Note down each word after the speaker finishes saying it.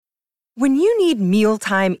When you need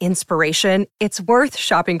mealtime inspiration, it's worth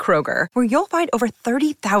shopping Kroger, where you'll find over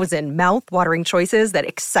 30,000 mouth-watering choices that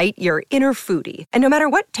excite your inner foodie. And no matter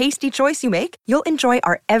what tasty choice you make, you'll enjoy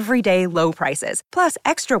our everyday low prices, plus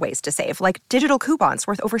extra ways to save, like digital coupons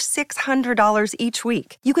worth over $600 each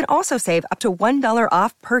week. You can also save up to $1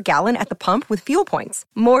 off per gallon at the pump with fuel points.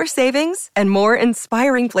 More savings and more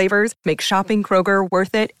inspiring flavors make shopping Kroger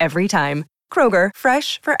worth it every time. Kroger,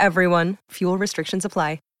 fresh for everyone. Fuel restrictions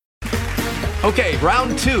apply. Okay,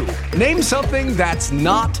 round two. Name something that's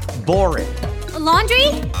not boring. A laundry?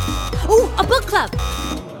 Ooh, a book club.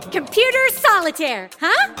 Computer solitaire,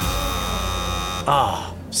 huh?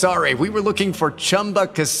 Ah, sorry, we were looking for Chumba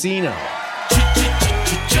Casino.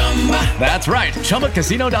 That's right,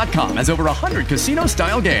 ChumbaCasino.com has over 100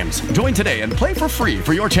 casino-style games. Join today and play for free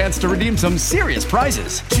for your chance to redeem some serious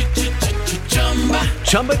prizes.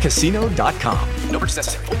 ChumbaCasino.com. No purchase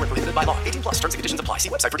necessary. Void where prohibited by law. 18+. Terms and conditions apply. See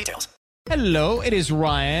website for details. Hello, it is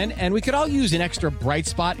Ryan, and we could all use an extra bright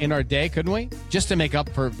spot in our day, couldn't we? Just to make up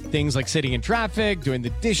for things like sitting in traffic, doing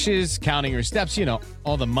the dishes, counting your steps, you know,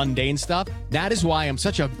 all the mundane stuff. That is why I'm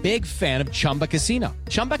such a big fan of Chumba Casino.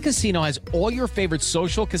 Chumba Casino has all your favorite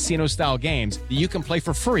social casino-style games that you can play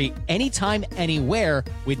for free anytime, anywhere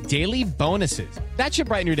with daily bonuses. That should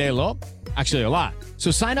brighten your day a little. Actually, a lot.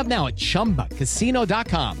 So sign up now at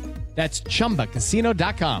ChumbaCasino.com. That's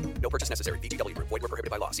ChumbaCasino.com. No purchase necessary. VGW Group. Void where prohibited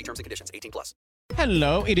by law. See terms and conditions. 18+.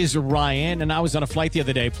 Hello, it is Ryan, and I was on a flight the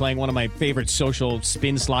other day playing one of my favorite social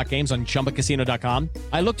spin slot games on ChumbaCasino.com.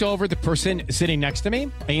 I looked over at the person sitting next to me,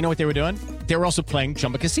 and you know what they were doing? They were also playing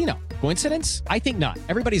Chumba Casino. Coincidence? I think not.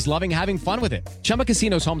 Everybody's loving having fun with it. Chumba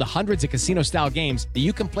Casino is home to hundreds of casino-style games that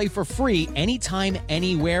you can play for free anytime,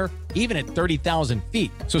 anywhere, even at 30,000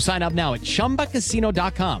 feet. So sign up now at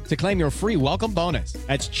ChumbaCasino.com to claim your free welcome bonus.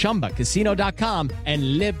 That's ChumbaCasino.com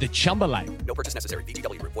and live the Chumba life. No purchase necessary.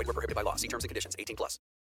 VGW Group. Void where prohibited by law. See terms and conditions. 18+.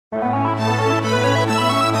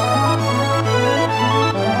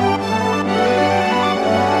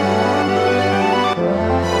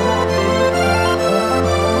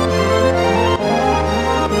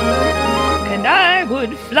 And I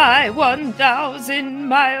would fly 1,000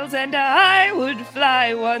 miles, and I would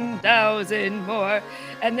fly 1,000 more,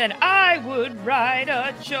 and then I would ride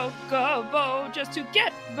a chocobo just to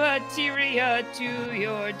get materia to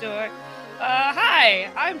your door. Hi,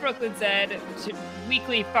 I'm Brooklyn Zed,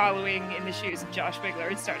 weekly following in the shoes of Josh Bigler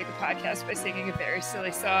and starting the podcast by singing a very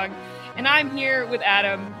silly song. And I'm here with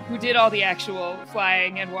Adam, who did all the actual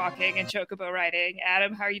flying and walking and chocobo riding.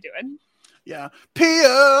 Adam, how are you doing? Yeah.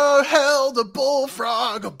 Pierre held a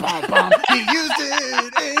bullfrog, a bomb. He used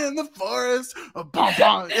it in the forest, a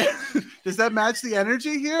bomb. Does that match the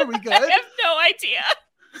energy here? Are we good? I have no idea.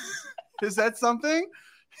 Is that something?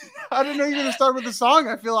 I didn't know you were going to start with the song.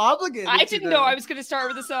 I feel obligated. I didn't know I was going to start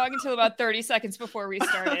with the song until about 30 seconds before we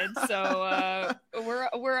started. So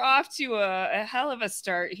we're off to a hell of a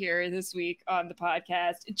start here this week on the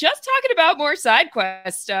podcast. Just talking about more side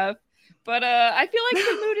quest stuff, but I feel like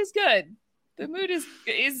the mood is good. The mood is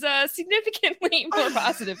significantly more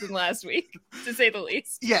positive than last week, to say the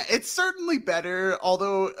least. Yeah, it's certainly better.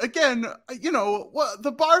 Although, again, you know,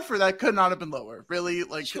 the bar for that could not have been lower. Really,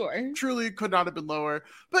 like, sure. Truly could not have been lower.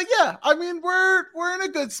 But yeah, I mean, we're in a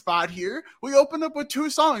good spot here. We opened up with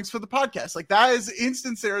 2 songs for the podcast. Like, that is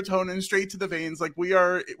instant serotonin, straight to the veins. Like,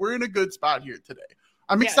 we're in a good spot here today.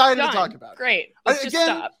 I'm excited to talk about it. Great. Let's just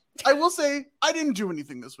stop. I will say I didn't do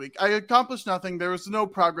anything this week. I accomplished nothing. There was no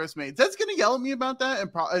progress made. Zed's going to yell at me about that,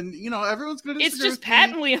 and you know, everyone's going to disagree. It's just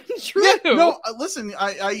patently untrue. Yeah, no, listen,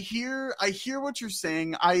 I hear what you're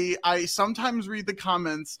saying. I sometimes read the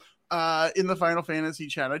comments in the Final Fantasy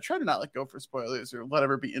chat. I try to not let go for spoilers or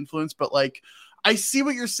whatever be influenced, but like, I see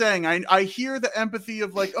what you're saying. I hear the empathy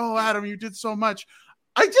of like, oh, Adam, you did so much.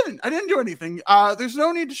 I didn't do anything. There's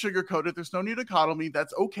no need to sugarcoat it. There's no need to coddle me.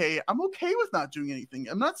 That's okay. I'm okay with not doing anything.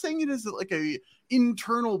 I'm not saying it is like a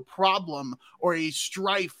internal problem or a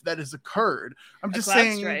strife that has occurred. I'm just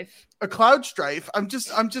saying a cloud strife. I'm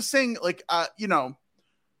just saying, like, you know,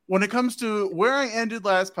 when it comes to where I ended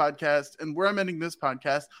last podcast and where I'm ending this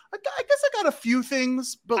podcast, I guess I got a few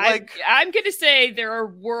things, but like, I'm going to say there are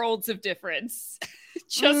worlds of difference.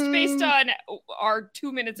 Just based on our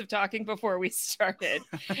 2 minutes of talking before we started.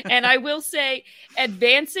 And I will say,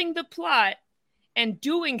 advancing the plot and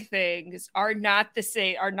doing things are not the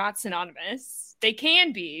same, are not synonymous. They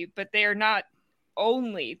can be, but they are not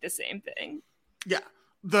only the same thing. Yeah.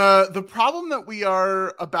 The problem that we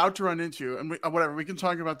are about to run into, and we can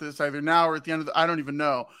talk about this either now or at the end of I don't even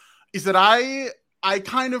know, is that I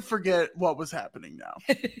kind of forget what was happening now.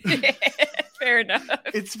 Fair enough.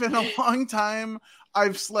 It's been a long time.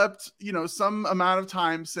 I've slept, some amount of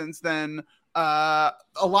time since then. A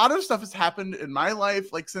lot of stuff has happened in my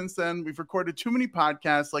life. Like since then, we've recorded too many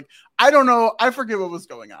podcasts. Like, I don't know. I forget what was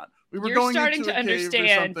going on. You're starting to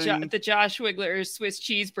understand the Josh Wigler Swiss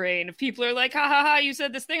cheese brain. If people are like, ha ha ha, you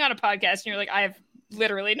said this thing on a podcast, and you're like, I have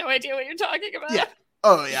literally no idea what you're talking about. Yeah.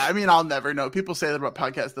 Oh yeah. I mean, I'll never know. People say that about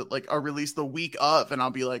podcasts that like are released the week of, and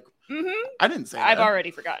I'll be like, I didn't say that. I've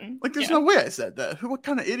already forgotten. Like, there's no way I said that. What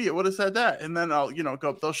kind of idiot would have said that? And then I'll, go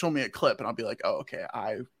up, they'll show me a clip and I'll be like, oh, okay,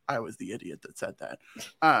 I was the idiot that said that.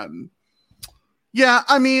 Yeah,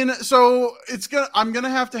 I mean, so I'm going to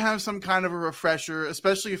have some kind of a refresher,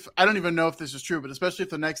 especially if, I don't even know if this is true, but especially if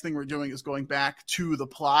the next thing we're doing is going back to the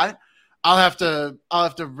plot. I'll have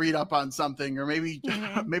to read up on something, or maybe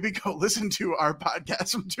go listen to our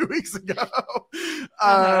podcast from 2 weeks ago.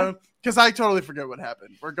 Because I totally forget what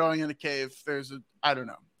happened. We're going in a cave. I don't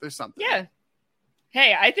know. There's something. Yeah.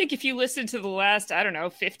 Hey, I think if you listen to the last,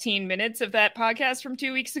 15 minutes of that podcast from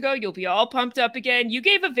 2 weeks ago, you'll be all pumped up again. You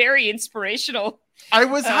gave a very inspirational I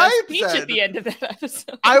was hyped speech at the end of that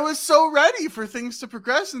episode. I was so ready for things to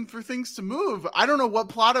progress and for things to move. I don't know what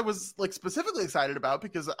plot I was like specifically excited about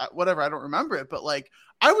because I don't remember it, but like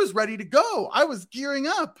I was ready to go. I was gearing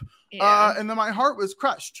up. Yeah. And then my heart was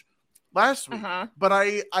crushed last week. But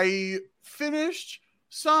I finished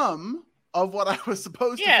some of what I was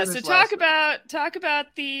supposed to finish. Yeah, so talk about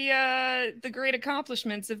the great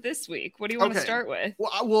accomplishments of this week. What do you want to start with?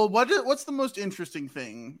 Well, what's the most interesting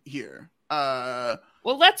thing here?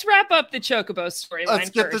 Well, let's wrap up the Chocobo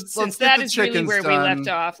storyline first, since that is really where we left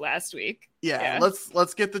off last week. Yeah,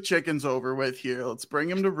 let's get the chickens over with here. Let's bring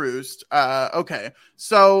them to roost. Okay,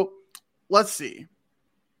 so let's see.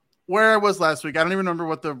 Where I was last week, I don't even remember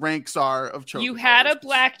what the ranks are of Chocobos. You had a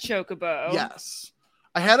black Chocobo. Yes.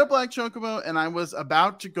 I had a black Chocobo, and I was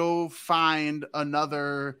about to go find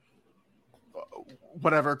another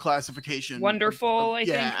whatever classification. Wonderful, I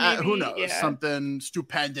think. Maybe. Who knows? Yeah. Something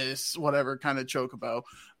stupendous, whatever kind of Chocobo,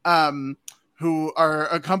 who are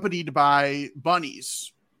accompanied by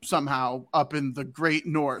bunnies somehow up in the Great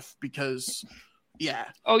North because... Yeah.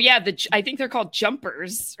 Oh, yeah. I think they're called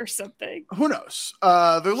jumpers or something. Who knows?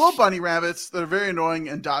 They're little bunny rabbits. They're very annoying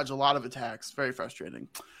and dodge a lot of attacks. Very frustrating.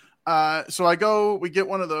 So we get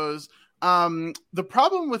one of those. The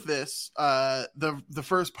problem with this, the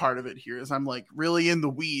first part of it here is I'm like really in the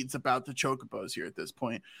weeds about the Chocobos here at this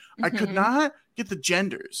point. I could not get the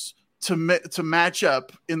genders to match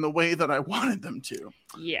up in the way that I wanted them to.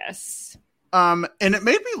 Yes. And it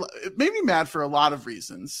made me mad for a lot of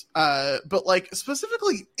reasons. But like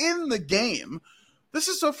specifically in the game, this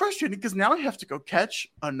is so frustrating because now I have to go catch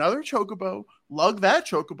another Chocobo, lug that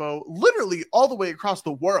Chocobo literally all the way across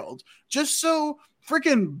the world just so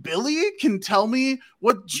freaking Billy can tell me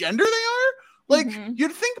what gender they are. Like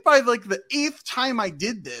you'd think by like the 8th time I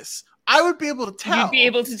did this, I would be able to tell. You'd be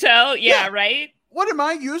able to tell? Yeah, right? What, am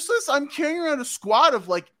I useless? I'm carrying around a squad of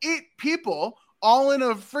like 8 people all in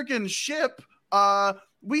a freaking ship.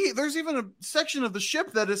 There's even a section of the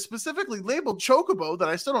ship that is specifically labeled Chocobo that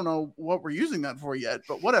I still don't know what we're using that for yet,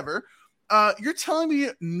 but whatever. You're telling me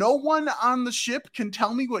no one on the ship can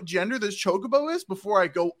tell me what gender this Chocobo is before I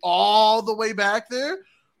go all the way back there?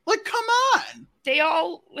 Like, come on. They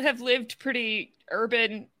all have lived pretty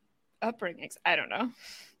urban upbringings. I don't know.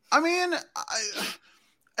 I mean,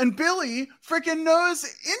 and Billy freaking knows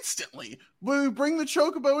instantly. When we bring the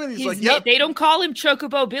Chocobo in, he's like, yep. They don't call him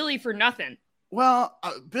Chocobo Billy for nothing. Well,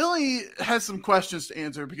 Billy has some questions to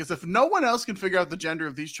answer because if no one else can figure out the gender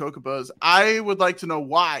of these Chocobos, I would like to know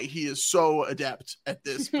why he is so adept at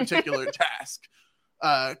this particular task.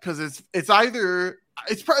 Because it's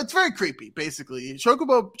very creepy, basically.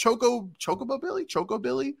 Choco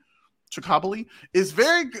Billy is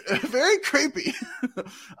very, very creepy.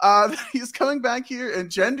 He's coming back here and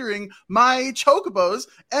gendering my Chocobos,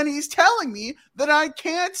 and he's telling me that I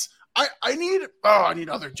can't. I need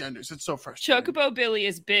other genders. It's so frustrating. Chocobo Billy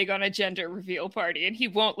is big on a gender reveal party, and he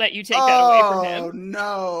won't let you take that away from him. Oh,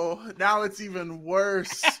 no. Now it's even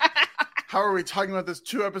worse. How are we talking about this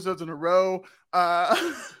 2 episodes in a row?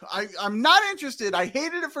 I'm not interested. I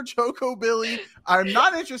hated it for Choco Billy. I'm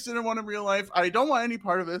not interested in one in real life. I don't want any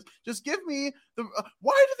part of this. Just give me the...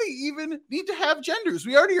 why do they even need to have genders?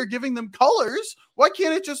 We already are giving them colors. Why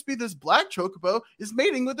can't it just be this black Chocobo is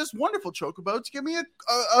mating with this wonderful Chocobo to give me what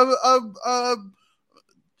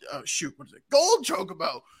is it? Gold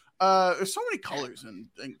Chocobo. There's so many colors and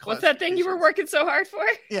what's that thing you were working so hard for?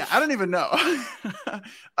 Yeah, I don't even know.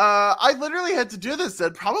 I literally had to do this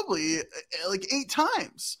probably like 8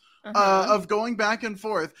 times of going back and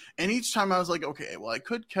forth, and each time I was like, okay, well, I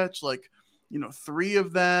could catch like 3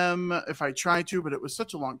 of them if I tried to, but it was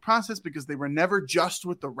such a long process because they were never just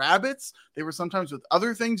with the rabbits. They were sometimes with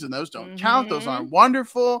other things, and those don't count. Those aren't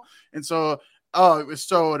wonderful. And so, it was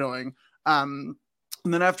so annoying. And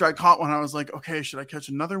then after I caught one, I was like, okay, should I catch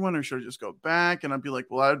another one or should I just go back? And I'd be like,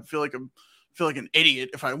 well, I'd feel like an idiot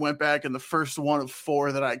if I went back and the first one of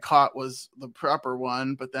 4 that I caught was the proper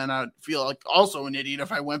one, but then I'd feel like also an idiot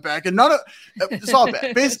if I went back and it's all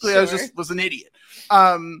bad. Basically, sure. I was an idiot.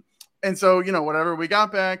 And so, whatever, we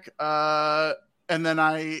got back, and then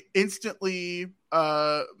I instantly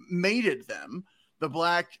mated them, the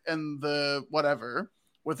black and the whatever,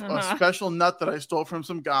 with a special nut that I stole from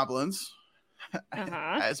some goblins,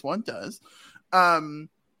 as one does. And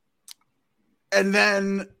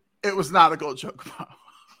then it was not a gold chocobo.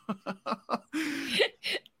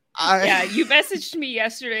 Yeah, you messaged me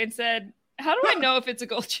yesterday and said, how do I know if it's a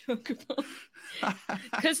gold chocobo?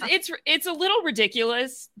 Because it's a little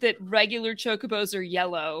ridiculous that regular chocobos are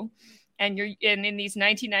yellow, and in these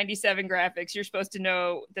 1997 graphics, you're supposed to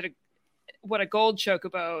know that what a gold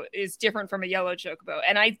chocobo is different from a yellow chocobo.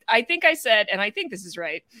 And I think I said, and I think this is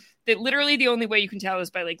right, that literally the only way you can tell is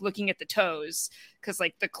by like looking at the toes, because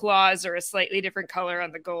like the claws are a slightly different color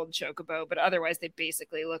on the gold chocobo, but otherwise they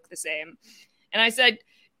basically look the same. And I said,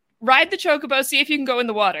 ride the chocobo, see if you can go in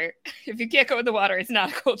the water. If you can't go in the water, it's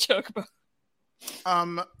not a gold chocobo.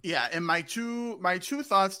 Yeah, and my two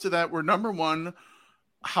thoughts to that were, number one,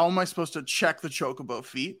 how am I supposed to check the chocobo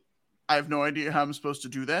feet? I have no idea how I'm supposed to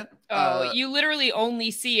do that. Oh, you literally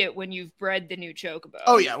only see it when you've bred the new chocobo.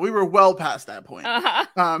 Oh yeah, we were well past that point.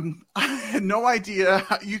 I had no idea.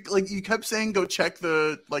 You kept saying go check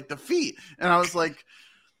the feet, and I was like,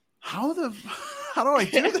 how do I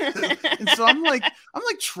do this? And so I'm like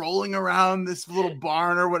trolling around this little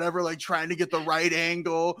barn or whatever, like trying to get the right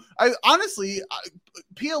angle.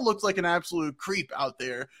 Pia looked like an absolute creep out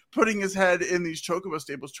there, putting his head in these chocobo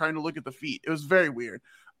stables, trying to look at the feet. It was very weird.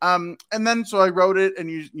 And then so I wrote it,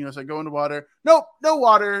 and so I go into water. Nope, no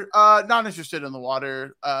water. Not interested in the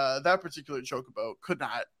water. That particular chocobo could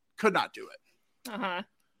not do it.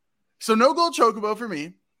 So no gold chocobo for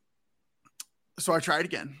me. So I tried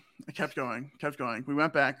again. I kept going. We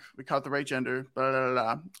went back. We caught the right gender. Blah, blah, blah,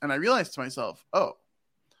 blah. And I realized to myself, oh,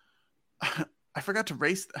 I forgot to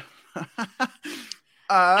race them.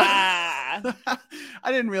 I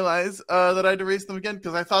didn't realize that I had to race them again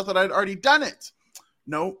because I thought that I'd already done it.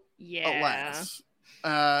 Nope. Yeah. Alas.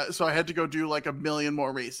 So I had to go do like a million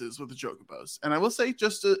more races with the chocobos. And I will say,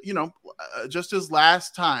 just as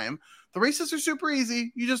last time, the races are super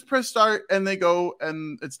easy. You just press start and they go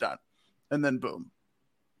and it's done. And then boom.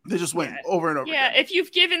 They just win over and over again. Yeah, if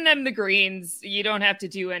you've given them the greens, you don't have to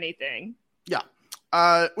do anything. Yeah.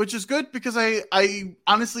 Which is good because I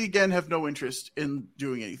honestly, again, have no interest in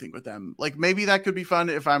doing anything with them. Like, maybe that could be fun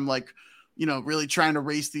if I'm like, really trying to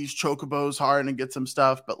race these chocobos hard and get some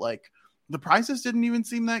stuff. But like, the prizes didn't even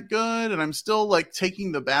seem that good. And I'm still like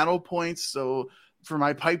taking the battle points. So for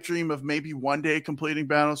my pipe dream of maybe one day completing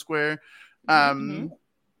Battle Square.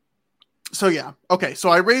 So yeah. Okay. So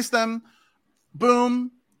I race them.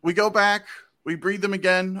 Boom. We go back. We breed them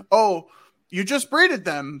again. Oh, you just breeded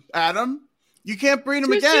them, Adam. You can't breed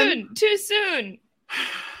them again. Too soon.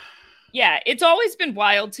 Yeah, it's always been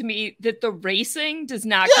wild to me that the racing does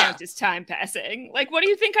not count as time passing. Like, what do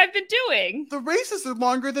you think I've been doing? The races are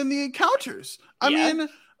longer than the encounters. I mean,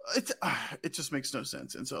 it just makes no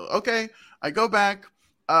sense. And so, okay, I go back.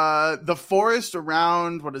 The forest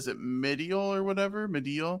around, what is it, Medial?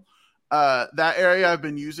 That area I've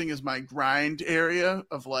been using as my grind area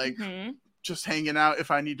of like just hanging out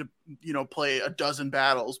if I need to, play a dozen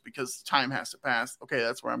battles because time has to pass. Okay,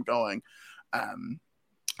 that's where I'm going.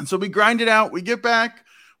 And so we grind it out. We get back.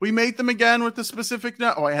 We mate them again with the specific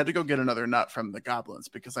nut. Oh, I had to go get another nut from the goblins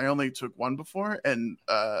because I only took one before, and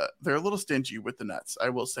they're a little stingy with the nuts, I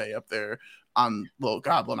will say, up there on little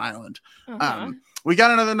Goblin Island. We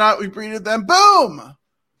got another nut. We breeded them. Boom!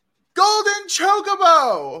 Golden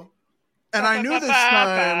Chocobo! And I knew this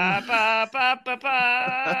time.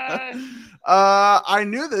 I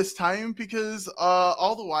knew this time because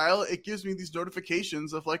all the while it gives me these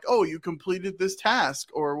notifications of like, oh, you completed this task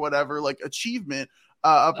or whatever, like achievement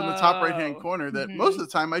up in the top right hand corner that most of the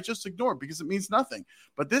time I just ignore because it means nothing.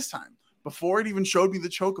 But this time, before it even showed me the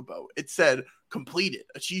chocobo, it said completed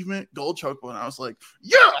achievement, gold chocobo, and I was like,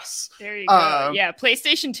 yes. There you go. Yeah,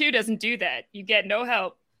 PlayStation 2 doesn't do that. You get no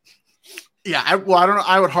help. Yeah, I don't know.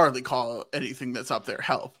 I would hardly call anything that's up there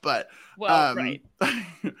help, but right.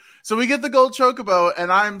 So we get the gold chocobo,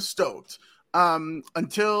 and I'm stoked.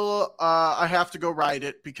 until I have to go ride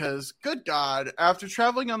it because, good God, after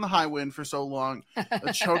traveling on the high wind for so long,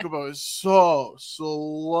 the Chocobo is so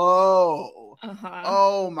slow.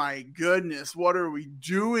 Oh my goodness, what are we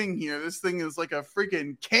doing here? This thing is like a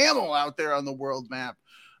freaking camel out there on the world map.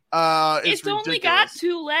 It's only got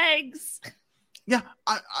 2 legs. Yeah,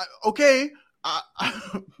 okay.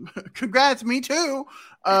 Congrats, me too.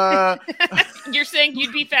 You're saying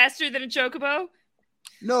you'd be faster than a Chocobo?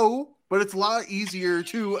 No, but it's a lot easier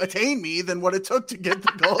to attain me than what it took to get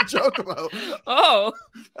the gold Chocobo. Oh,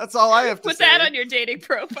 that's all I have to say. Put that on your dating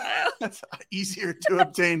profile. That's easier to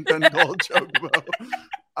obtain than gold Chocobo.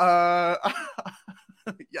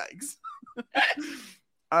 Yikes.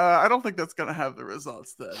 I don't think that's gonna have the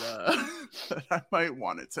results that I might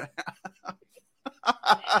want it to have.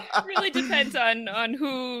 It really depends on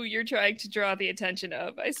who you're trying to draw the attention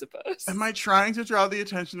of, I suppose. Am I trying to draw the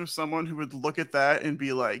attention of someone who would look at that and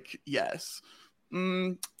be like, yes,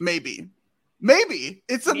 maybe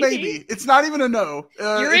it's a maybe. It's not even a no.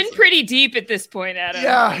 You're in pretty deep at this point, Adam.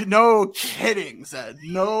 Yeah, no kidding, Zed.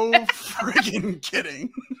 No friggin'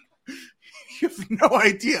 kidding. You have no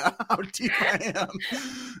idea how deep I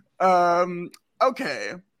am.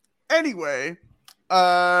 Okay. Anyway,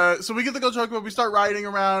 so we get the Gold Chocobo. We start riding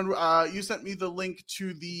around. You sent me the link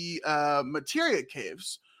to the Materia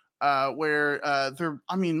caves, where they're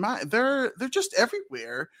just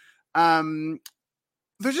everywhere.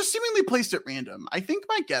 They're just seemingly placed at random. I think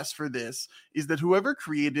my guess for this is that whoever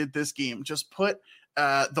created this game just put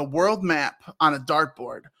the world map on a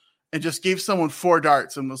dartboard and just gave someone 4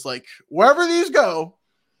 darts and was like, wherever these go,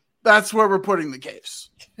 that's where we're putting the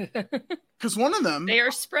caves. Because one of them, they are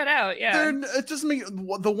spread out. Yeah, it doesn't make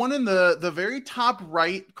the one in the very top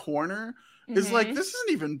right corner is like, this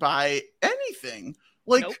isn't even by anything.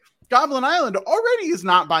 Like, nope. Goblin Island already is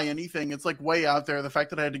not by anything. It's like way out there. The fact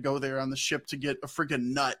that I had to go there on the ship to get a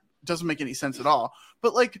freaking nut doesn't make any sense at all.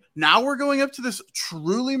 But like, now we're going up to this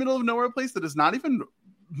truly middle of nowhere place that is not even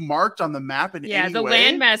marked on the map in any the way.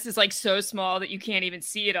 landmass is like so small that you can't even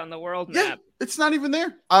see it on the world map. It's not even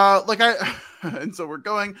there. And so we're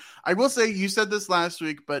going. I will say, you said this last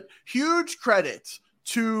week, but huge credit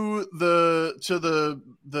to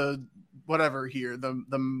the whatever here,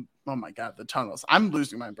 the oh my God, the tunnels. I'm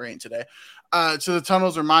losing my brain today. To the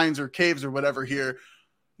tunnels or mines or caves or whatever here.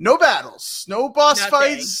 No battles, no boss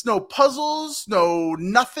fights, no puzzles, no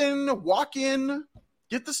nothing. Walk in,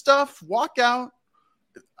 get the stuff, walk out.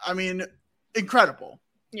 I mean, incredible.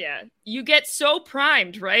 Yeah, you get so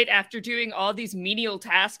primed, right? After doing all these menial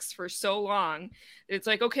tasks for so long. It's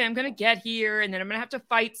like, okay, I'm going to get here and then I'm going to have to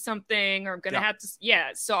fight something, or I'm going to have to,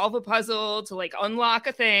 solve a puzzle to like unlock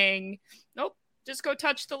a thing. Nope. Just go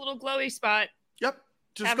touch the little glowy spot. Yep.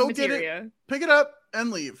 Just go get it, pick it up and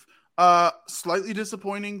leave. Slightly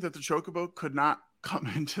disappointing that the Chocobo could not come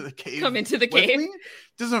into the cave. Me.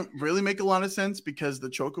 Doesn't really make a lot of sense because the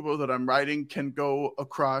Chocobo that I'm riding can go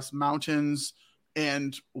across mountains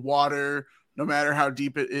and water, no matter how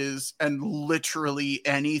deep it is, and literally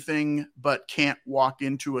anything, but can't walk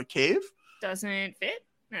into a cave. Doesn't fit?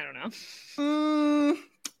 I don't know.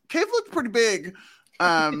 Cave looked pretty big.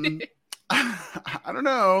 I don't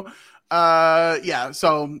know.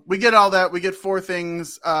 So we get all that. We get 4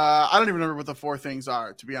 things. I don't even remember what the 4 things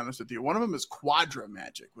are, to be honest with you. One of them is Quadra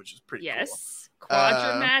Magic, which is pretty cool.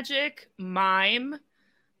 Quadra Magic, Mime,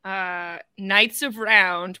 Knights of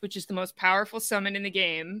Round, which is the most powerful summon in the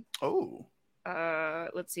game. Oh.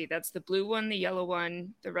 Let's see. That's the blue one, the yellow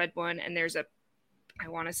one, the red one, and there's I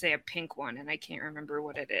want to say a pink one, and I can't remember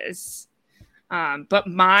what it is. But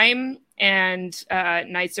Mime and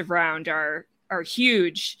Knights of Round are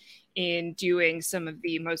huge in doing some of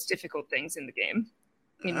the most difficult things in the game,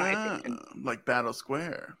 in my opinion. Like Battle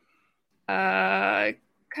Square.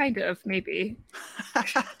 Kind of, maybe.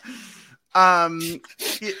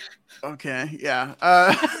 Okay,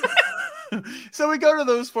 yeah. So we go to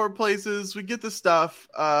those 4 places, we get the stuff,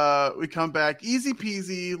 we come back, easy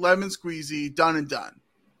peasy, lemon squeezy, done and done.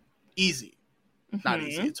 Easy. Not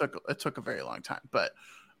easy. It took a very long time. But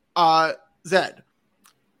Zed,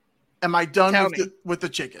 am I done with the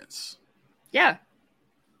chickens? Yeah.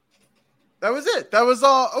 That was it. That was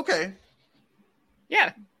all. Okay.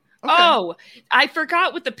 Yeah. Okay. Oh, I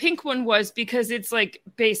forgot what the pink one was because it's like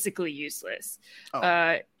basically useless.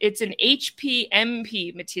 It's an HP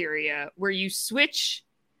MP materia where you switch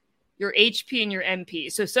your HP and your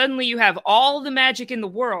MP. So suddenly you have all the magic in the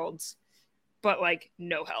world, but like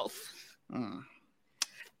no health.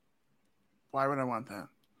 Why would I want that?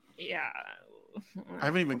 Yeah. I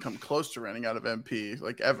haven't even come close to running out of MP,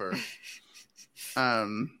 like ever.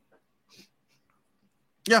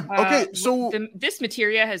 Yeah. Okay. So this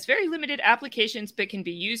materia has very limited applications, but can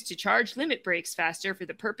be used to charge limit breaks faster for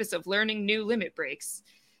the purpose of learning new limit breaks.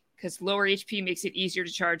 Because lower HP makes it easier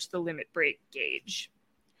to charge the limit break gauge.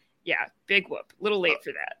 Yeah, big whoop. Little late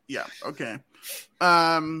for that. Yeah. Okay.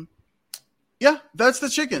 Yeah, that's the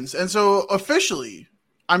chickens. And so officially,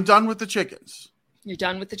 I'm done with the chickens. You're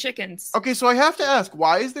done with the chickens. Okay, so I have to ask,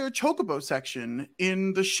 why is there a chocobo section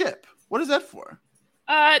in the ship? What is that for?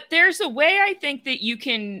 There's a way I think that you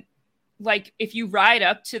can, like, if you ride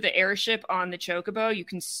up to the airship on the chocobo, you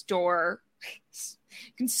can store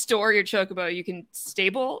your chocobo. You can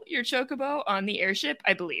stable your chocobo on the airship,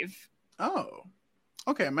 I believe. Oh,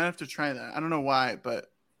 okay. I might have to try that. I don't know why,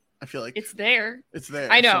 but I feel like it's there. It's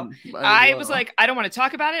there. I know. I was like, I don't want to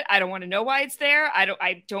talk about it. I don't want to know why it's there. I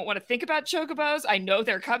don't want to think about chocobos. I know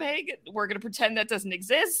they're coming. We're going to pretend that doesn't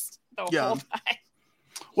exist the whole time.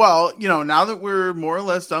 Well, now that we're more or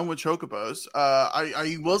less done with chocobos,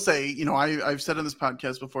 I will say, I've said on this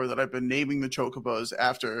podcast before that I've been naming the chocobos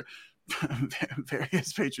after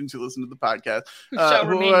various patrons who listen to the podcast. I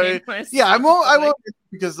won't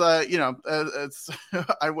because it's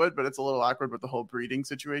I would, but it's a little awkward with the whole breeding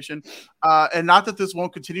situation. And not that this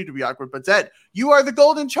won't continue to be awkward, but Zed, you are the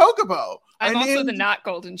golden chocobo. I'm also the not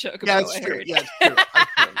golden chocobo. Yeah, it's true. Yeah, it's true.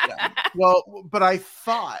 Yeah. Well, but I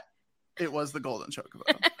thought it was the golden chocobo.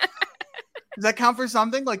 Does that count for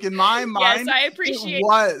something? Like in my mind, yes, I appreciate it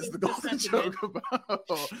was the golden chocobo.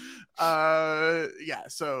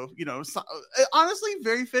 So honestly,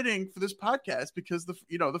 very fitting for this podcast because the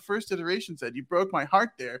first iteration said you broke my heart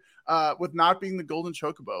there with not being the golden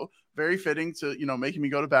chocobo. Very fitting to making me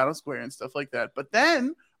go to Battle Square and stuff like that. But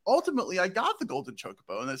then ultimately, I got the golden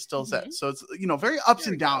chocobo, and it's still set. So it's very ups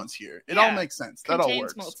and downs here. It all makes sense. That all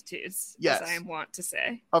works. Multitudes. Yes, as I want to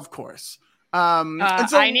say. Of course. And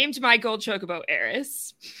so, I named my gold chocobo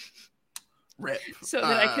Eris. Rip. So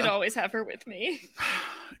that I could always have her with me.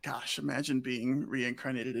 Gosh, imagine being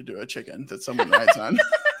reincarnated into a chicken that someone rides on.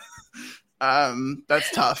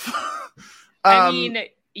 That's tough. I mean,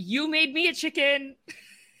 you made me a chicken.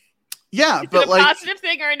 Yeah, but a positive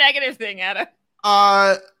thing or a negative thing, Adam?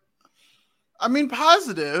 I mean,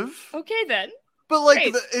 positive. Okay, then. But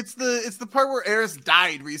it's the part where Eris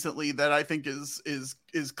died recently that I think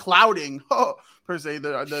is clouding per se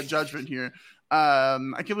the judgment here. I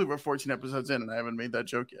can't believe we're 14 episodes in and I haven't made that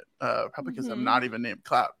joke yet. Probably because I'm not even named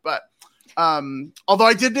Cloud. But although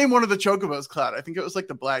I did name one of the chocobos Cloud, I think it was like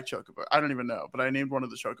the black chocobo. I don't even know, but I named one of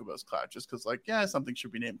the chocobos Cloud just because something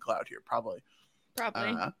should be named Cloud here, probably.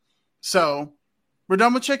 So we're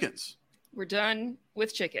done with chickens. We're done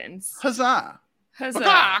with chickens. Huzzah! Huzzah!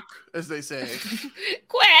 Quack, as they say.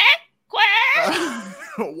 Quack! Quack!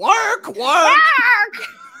 Work!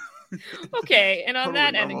 Okay, and on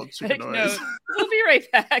that ending note, we'll be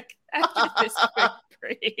right back after this quick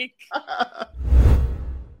break.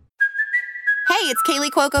 Hey, it's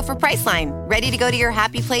Kaylee Cuoco for Priceline. Ready to go to your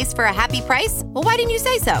happy place for a happy price? Well, why didn't you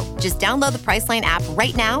say so? Just download the Priceline app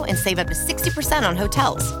right now and save up to 60% on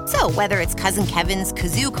hotels. So whether it's Cousin Kevin's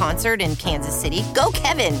Kazoo Concert in Kansas City, go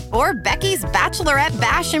Kevin, or Becky's Bachelorette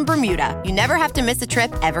Bash in Bermuda, you never have to miss a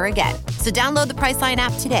trip ever again. So download the Priceline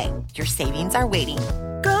app today. Your savings are waiting.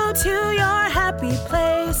 Go to your happy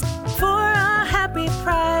place for a happy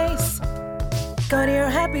price. Go to your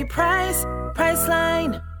happy price,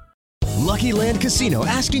 Priceline. Lucky Land Casino,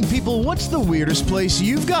 asking people, what's the weirdest place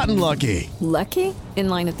you've gotten lucky? Lucky? In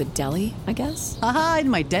line at the deli, I guess? Aha, in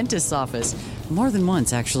my dentist's office. More than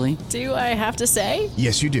once, actually. Do I have to say?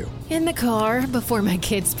 Yes, you do. In the car before my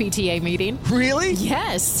kids' PTA meeting. Really?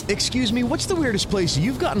 Yes. Excuse me, what's the weirdest place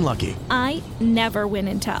you've gotten lucky? I never win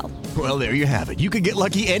and tell. Well, there you have it. You can get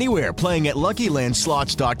lucky anywhere, playing at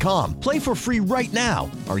LuckyLandSlots.com. Play for free right now.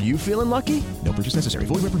 Are you feeling lucky? No purchase necessary.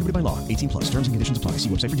 Void where prohibited by law. 18+. Terms and conditions apply. See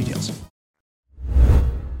website for details.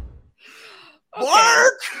 Okay.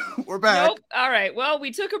 Work! We're back. Nope. All right. Well,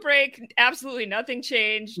 we took a break. Absolutely nothing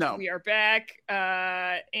changed. No. We are back.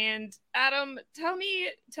 And Adam, tell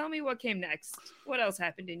me what came next. What else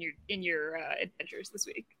happened in your adventures this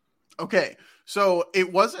week? Okay, so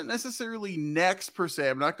it wasn't necessarily next per se.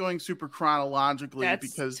 I'm not going super chronologically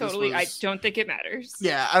because totally. I don't think it matters.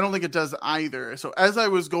 Yeah, I don't think it does either. So as I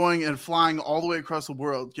was going and flying all the way across the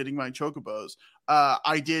world, getting my chocobos,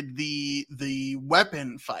 I did the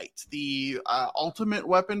weapon fight, the ultimate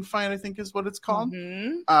weapon fight, I think is what it's called.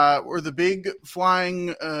 Or the big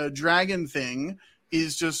flying dragon thing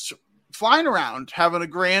is just flying around, having a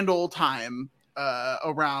grand old time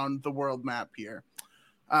around the world map here.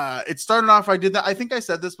 It started off, I did that. I think I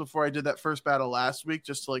said this before I did that first battle last week,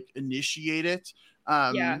 just to initiate it.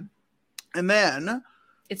 And then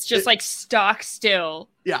It's just like stock still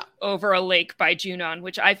over a lake by Junon,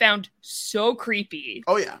 which I found so creepy.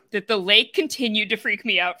 Oh, yeah. That the lake continued to freak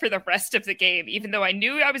me out for the rest of the game, even though I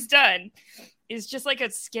knew I was done. It's just like a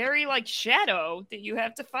scary like shadow that you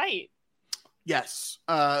have to fight. Yes,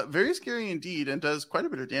 very scary indeed, and does quite a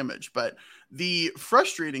bit of damage. But the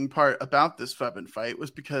frustrating part about this weapon fight was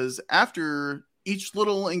because after each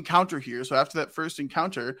little encounter here, so after that first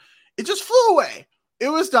encounter, it just flew away. It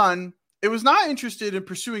was done. It was not interested in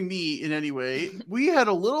pursuing me in any way. We had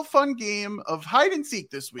a little fun game of hide and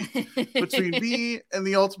seek this week between me and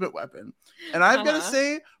the ultimate weapon. And I've got to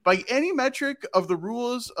say, by any metric of the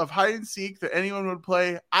rules of hide and seek that anyone would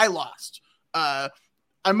play, I lost. I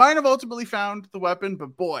might have ultimately found the weapon,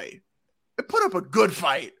 but boy, it put up a good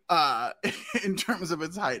fight in terms of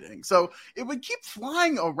its hiding. So it would keep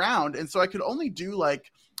flying around. And so I could only do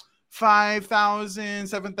like 5,000,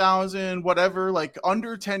 7,000, whatever, like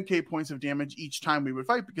under 10k points of damage each time we would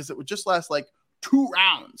fight, because it would just last like 2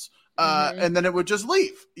 rounds. And then it would just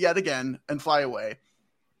leave yet again and fly away.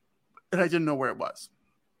 And I didn't know where it was.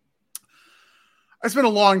 I spent a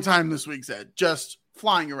long time this week, Zed, just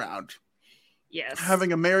flying around. Yes.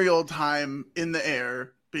 Having a merry old time in the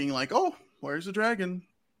air, being like, oh, where's the dragon?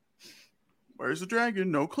 Where's the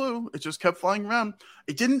dragon? No clue. It just kept flying around.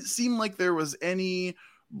 It didn't seem like there was any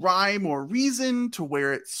rhyme or reason to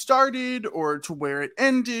where it started or to where it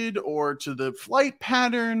ended or to the flight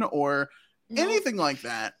pattern or anything like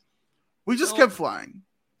that. We just kept flying.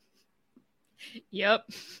 Yep.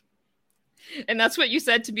 And that's what you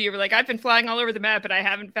said to me. You were like, I've been flying all over the map, but I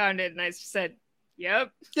haven't found it. And I said,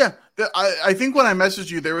 yep. Yeah. I think when I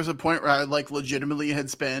messaged you, there was a point where I like legitimately had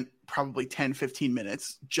spent probably 10, 15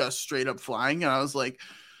 minutes just straight up flying. And I was like,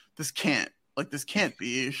 this can't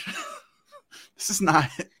be. This is not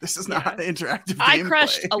interactive gameplay. I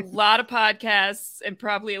crushed a lot of podcasts and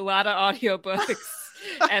probably a lot of audiobooks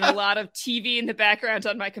and a lot of TV in the background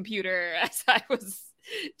on my computer as I was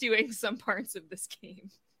doing some parts of this game.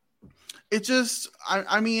 It just,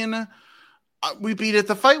 I mean, we beat it.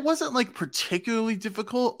 The fight wasn't like particularly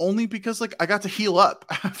difficult, only because like I got to heal up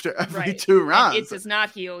after every 2 rounds. And it does not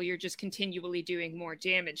heal. You're just continually doing more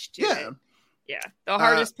damage to it. Yeah. The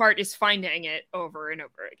hardest part is finding it over and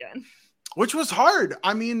over again. Which was hard.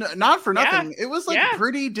 I mean, not for nothing. It was like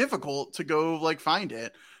pretty difficult to go like find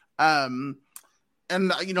it. And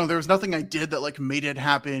you know, there was nothing I did that like made it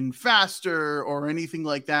happen faster or anything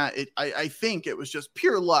like that. I think it was just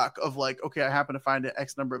pure luck of like, okay, I happen to find it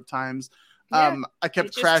X number of times. I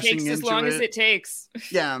kept crashing into it. As long as it takes.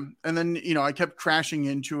 Yeah. And then, you know, I kept crashing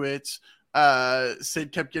into it.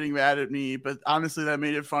 Sid kept getting mad at me, but honestly that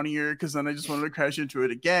made it funnier because then I just wanted to crash into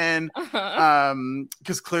it again.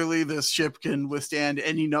 Because clearly this ship can withstand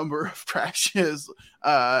any number of crashes.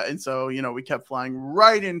 And so, you know, we kept flying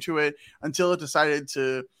right into it until it decided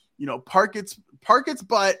to, you know, park its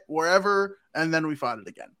butt wherever, and then we fought it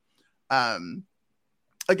again.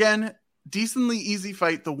 Again, decently easy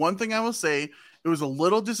fight. The one thing I will say, it was a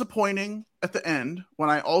little disappointing at the end when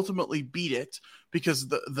I ultimately beat it, because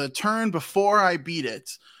the turn before I beat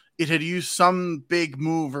it, it had used some big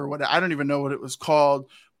move or what, I don't even know what it was called,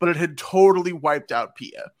 but it had totally wiped out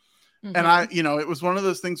Pia. Mm-hmm. And you know, it was one of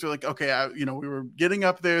those things where like, okay, you know, we were getting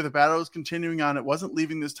up there, the battle was continuing on, it wasn't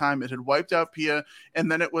leaving this time, it had wiped out Pia,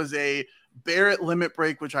 and then it was a Barrett limit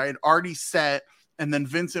break, which I had already set, and then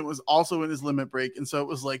Vincent was also in his limit break, and so it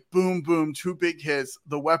was like boom, boom, 2 big hits,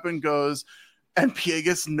 the weapon goes, and Pia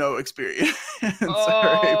gets no experience.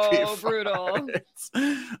 Brutal.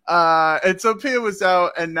 And so Pia was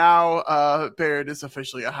out, and now Barrett is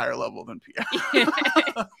officially a higher level than Pia.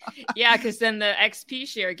 Yeah, because then the XP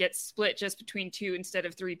share gets split just between 2 instead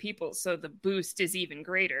of 3 people, so the boost is even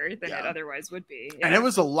greater than it otherwise would be. And it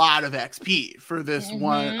was a lot of XP for this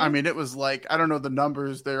one. I mean, it was like, I don't know the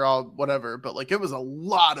numbers, they're all whatever, but like it was a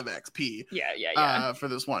lot of XP for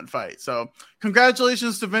this one fight. So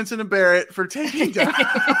congratulations to Vincent and Barrett for taking down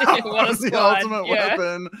the ultimate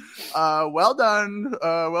weapon. Well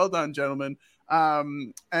done, gentlemen.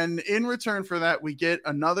 And in return for that, we get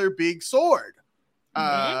another big sword.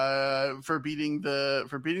 For beating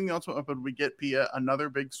the ultimate weapon, we get Pia another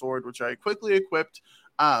big sword, which I quickly equipped,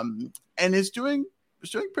 and is doing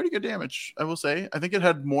pretty good damage, I will say. I think it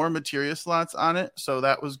had more materia slots on it, so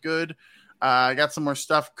that was good. I got some more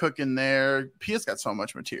stuff cooking there. Pia's got so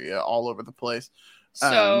much materia all over the place.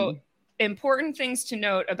 So important things to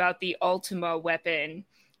note about the Ultima weapon: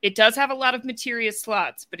 it does have a lot of materia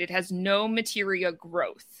slots, but it has no materia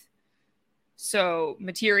growth. So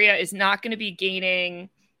materia is not going to be gaining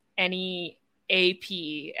any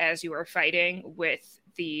AP as you are fighting with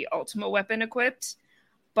the Ultima weapon equipped,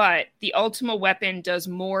 but the Ultima weapon does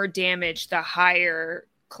more damage the higher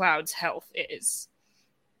Cloud's health is.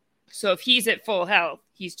 So if he's at full health,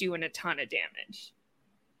 he's doing a ton of damage.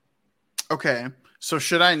 Okay. So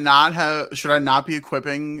should I not be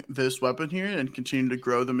equipping this weapon here and continue to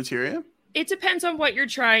grow the materia? It depends on what you're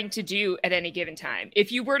trying to do at any given time.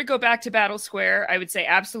 If you were to go back to Battle Square, I would say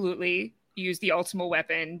absolutely use the Ultima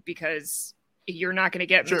weapon because you're not going to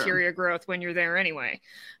get materia growth when you're there anyway.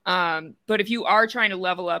 But if you are trying to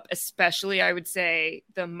level up, especially I would say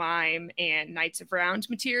the Mime and Knights of Round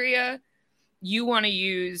materia, you want to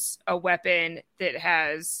use a weapon that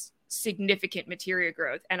has significant materia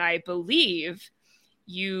growth. And I believe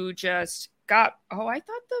you just got, I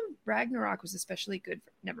thought the Ragnarok was especially good.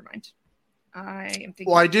 Never mind. I am thinking.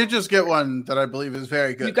 Well, I did just get one that I believe is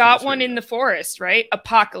very good. You got one in the forest, right?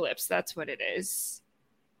 Apocalypse. That's what it is.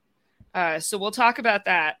 So we'll talk about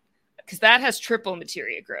that because that has triple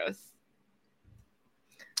materia growth.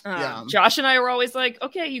 Josh and I were always like,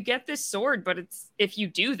 okay, you get this sword, but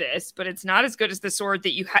it's not as good as the sword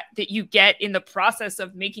that you get in the process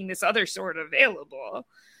of making this other sword available.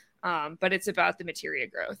 But it's about the materia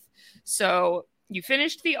growth. So you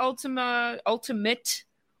finished the ultimate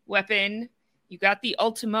weapon. You got the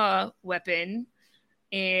Ultima weapon.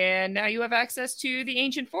 And now you have access to the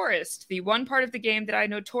Ancient Forest, the one part of the game that I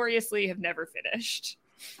notoriously have never finished.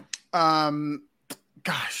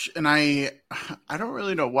 Gosh, and I don't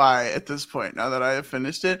really know why at this point now that I have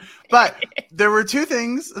finished it, but there were two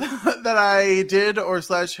things that I did or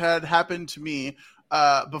 / had happened to me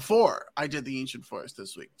before I did the Ancient Forest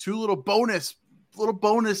this week. Two little bonus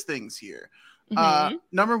things here.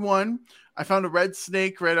 Number one, I found a red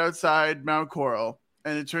snake right outside Mount Coral,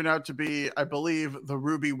 and it turned out to be, I believe, the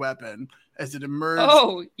ruby weapon as it emerged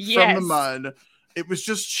from the mud. It was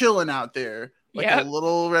just chilling out there. Like a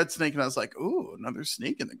little red snake, and I was like, "Ooh, another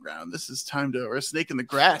snake in the ground. This is time to, or a snake in the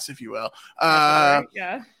grass, if you will."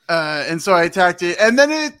 And so I attacked it, and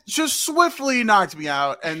then it just swiftly knocked me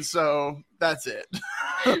out, and so that's it.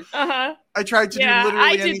 I tried to do literally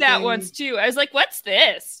I did anything. that once too. I was like, "What's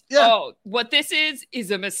this? Oh, what this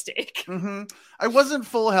is a mistake." I wasn't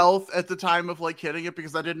full health at the time of like hitting it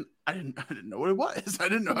because I didn't know what it was. I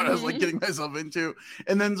didn't know what I was like getting myself into.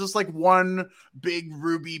 And then just like one big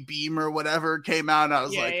ruby beam or whatever came out, and I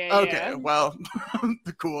was well,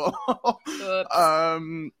 cool.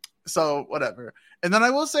 So whatever. And then I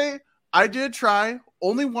will say I did try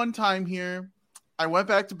only one time here. I went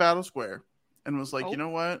back to Battle Square and was like, you know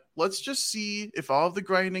what? Let's just see if all of the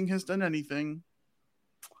grinding has done anything.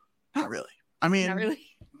 Not really. I mean, not really.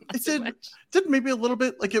 It did maybe a little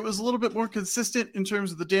bit, like it was a little bit more consistent in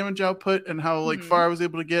terms of the damage output and how like far I was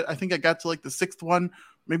able to get. I think I got to like the 6th one,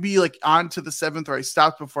 maybe like on to the 7th, or I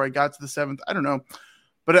stopped before I got to the 7th. I don't know.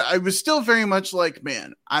 But I was still very much like,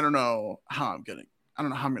 man, I don't know how I'm going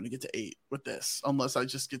to get to 8 with this unless I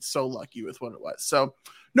just get so lucky with what it was. So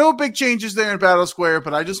no big changes there in Battle Square,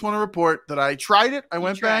 but I just want to report that I tried it. I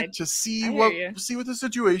went back to see what the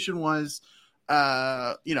situation was.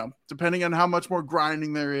 Depending on how much more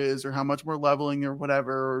grinding there is or how much more leveling or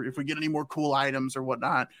whatever, or if we get any more cool items or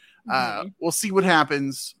whatnot, we'll see what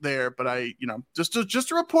happens there. But I, just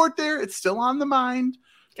a report there. It's still on the mind.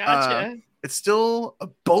 Gotcha. It's still a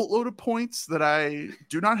boatload of points that I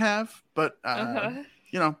do not have, but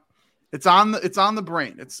it's on the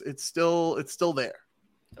brain. It's still there.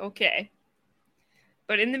 Okay.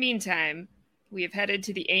 But in the meantime, we have headed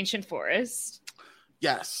to the Ancient Forest.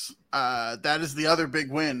 Yes, that is the other big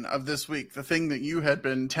win of this week. The thing that you had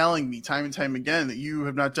been telling me time and time again that you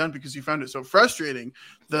have not done because you found it so frustrating.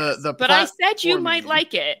 But I said you might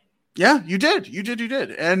like it. Yeah, you did.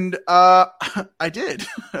 And I did.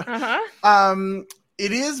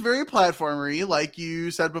 It is very platformery, like you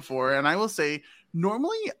said before. And I will say,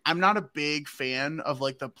 normally I'm not a big fan of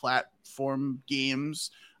like the platform games.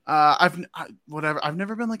 I've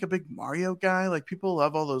never been like a big Mario guy. Like people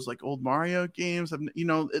love all those like old Mario games.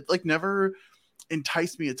 It like never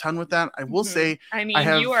enticed me a ton with that. I will say,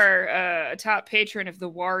 you are a top patron of the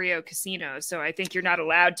Wario Casino, so I think you're not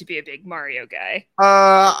allowed to be a big Mario guy.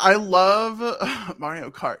 I love Mario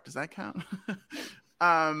Kart. Does that count?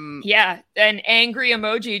 Yeah, an angry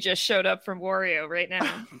emoji just showed up from Wario right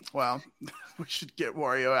now. Well, we should get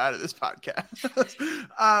Wario out of this podcast.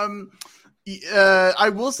 I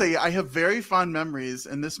will say I have very fond memories,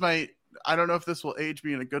 and I don't know if this will age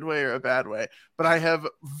me in a good way or a bad way, but I have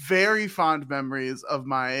very fond memories of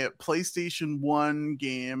my PlayStation 1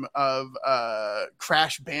 game of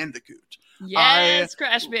Crash Bandicoot. Yes,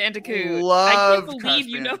 Crash Bandicoot. I can't believe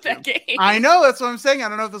you know that game. I know, that's what I'm saying. I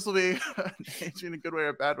don't know if this will be age me in a good way or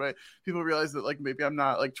a bad way. People realize that like maybe I'm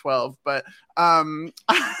not like 12, but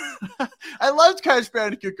I loved Crash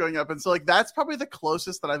Bandicoot going up, and so like that's probably the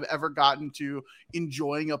closest that I've ever gotten to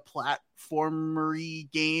enjoying a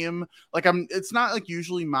platformery game. Like it's not like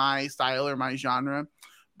usually my style or my genre,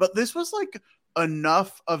 but this was like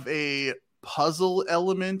enough of a puzzle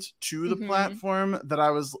element to the platform that I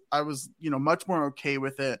was much more okay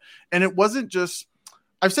with it. And it wasn't just,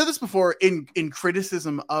 I've said this before in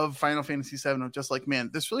criticism of Final Fantasy VII, of just like, man,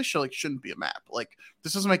 this really shouldn't be a map. Like,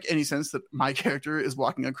 this doesn't make any sense that my character is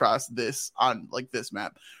walking across this on like this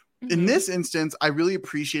map. In this instance, I really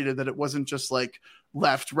appreciated that it wasn't just like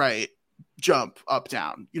left, right, jump, up,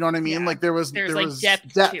 down. You know what I mean? Like there was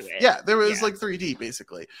depth to it. Yeah, there was like 3D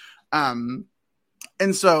basically. And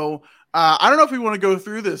so I don't know if we want to go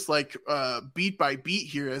through this like beat by beat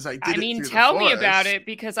here as I did. I mean, tell me about it,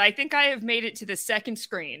 because I think I have made it to the second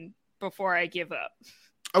screen before I give up.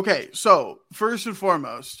 Okay, so first and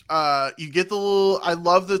foremost, you get the little, I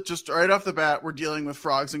love that just right off the bat, we're dealing with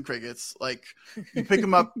frogs and crickets. Like, you pick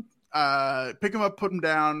them up, put them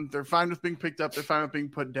down. They're fine with being picked up. They're fine with being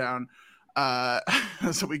put down.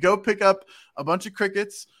 So we go pick up a bunch of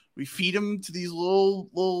crickets. We feed them to these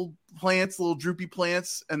little plants, little droopy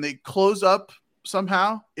plants, and they close up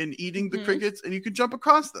somehow in eating the crickets, and you can jump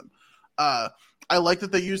across them. I like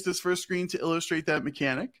that they use this first screen to illustrate that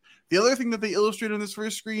mechanic. The other thing that they illustrate on this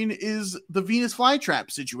first screen is the Venus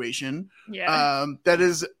flytrap situation. Yeah. That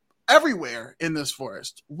is everywhere in this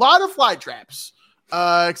forest. A lot of fly traps,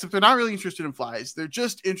 except they're not really interested in flies. They're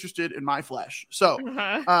just interested in my flesh. So,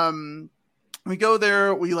 we go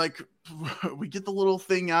there. We get the little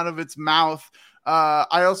thing out of its mouth.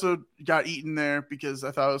 I also got eaten there because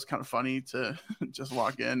I thought it was kind of funny to just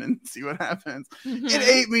walk in and see what happens. It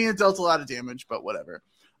ate me and dealt a lot of damage, but whatever.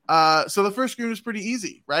 So the first screen was pretty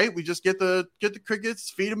easy, right? We just get the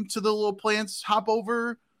crickets, feed them to the little plants, hop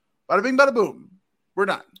over, bada bing, bada boom. We're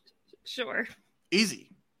done. Sure.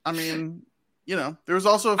 Easy. I mean, there was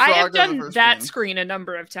also a frog. I have done on the first that screen a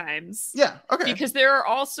number of times. Yeah. Okay. Because there are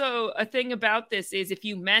also a thing about this is if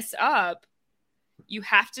you mess up, you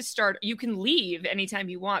have to start. You can leave anytime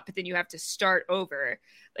you want, but then you have to start over.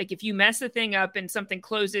 Like if you mess the thing up and something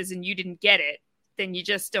closes and you didn't get it, then you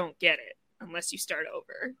just don't get it unless you start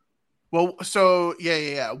over. Well, so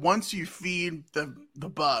yeah. Once you feed the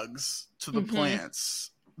bugs to the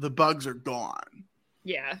plants, the bugs are gone.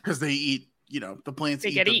 Yeah. Because they eat. The plants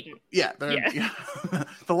get eaten. Yeah,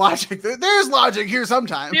 the logic. There's logic here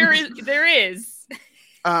sometimes. There is.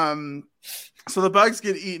 So the bugs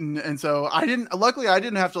get eaten, and so luckily I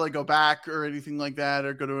didn't have to like go back or anything like that,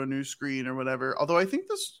 or go to a new screen or whatever. Although I think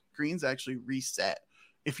the screens actually reset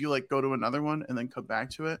if you like go to another one and then come back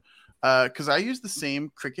to it. Because I used the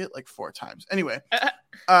same cricket like 4 times. Anyway,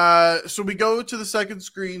 so we go to the second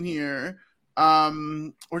screen here.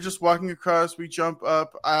 We're just walking across, we jump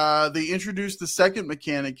up. They introduced the second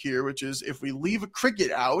mechanic here, which is if we leave a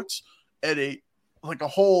cricket out at a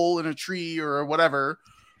hole in a tree or whatever,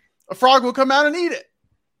 a frog will come out and eat it.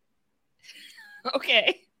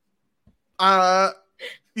 Okay.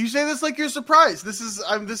 You say this like you're surprised. This is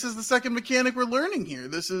the second mechanic we're learning here.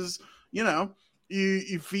 This is,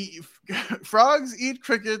 you feed frogs eat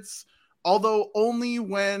crickets, although only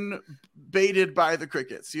when baited by the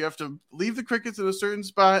crickets. You have to leave the crickets at a certain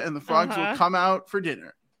spot and the frogs will come out for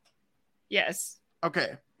dinner. Yes.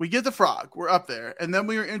 Okay. We get the frog. We're up there. And then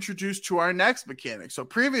we are introduced to our next mechanic. So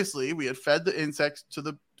previously we had fed the insects to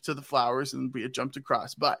the flowers and we had jumped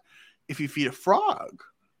across. But if you feed a frog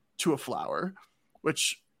to a flower,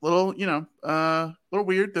 which little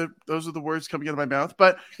weird that those are the words coming out of my mouth.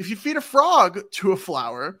 But if you feed a frog to a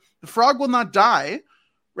flower, the frog will not die.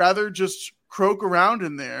 Rather just croak around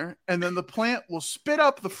in there, and then the plant will spit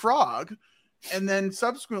up the frog, and then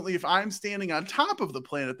subsequently, if I'm standing on top of the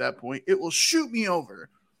plant at that point, it will shoot me over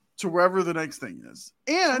to wherever the next thing is.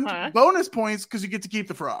 And bonus points because you get to keep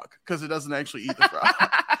the frog, because it doesn't actually eat the frog.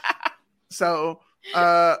 So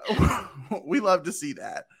we love to see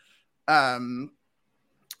that.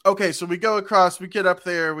 Okay, so we go across, we get up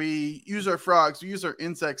there, we use our frogs, we use our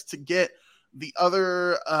insects to get the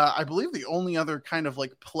other, I believe the only other kind of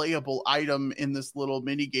like playable item in this little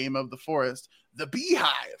mini game of the forest, the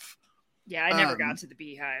beehive. Yeah, I never got to the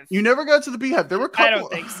beehive. You never got to the beehive. There were a couple. I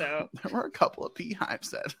don't think so. There were a couple of beehives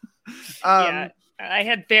said. Yeah, I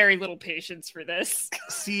had very little patience for this.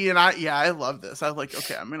 See, and I love this. I was like,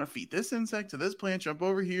 okay, I'm gonna feed this insect to this plant, jump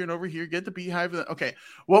over here and over here, get the beehive. Okay,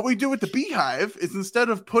 what we do with the beehive is instead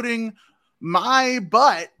of putting my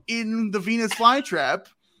butt in the Venus flytrap,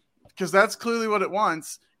 because that's clearly what it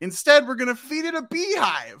wants. Instead, we're going to feed it a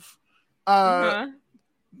beehive.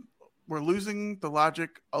 We're losing the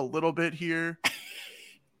logic a little bit here,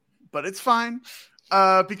 but it's fine.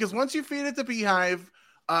 Because once you feed it the beehive,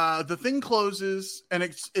 The thing closes and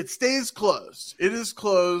it stays closed. It is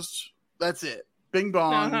closed. That's it. Bing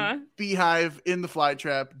bong, beehive in the fly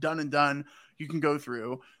trap, done and done. You can go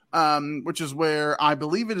through, which is where I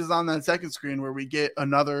believe it is on that second screen where we get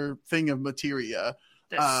another thing of materia.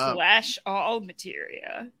 The slash all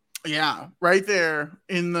materia. Yeah, right there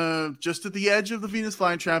just at the edge of the Venus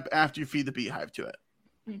flytrap after you feed the beehive to it.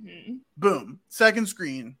 Mm-hmm. Boom. Second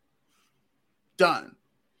screen. Done.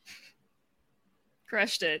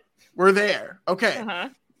 Crushed it. We're there. Okay.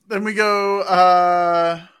 Then we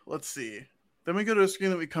go, let's see. Then we go to a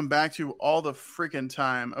screen that we come back to all the freaking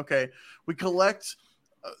time. Okay. We collect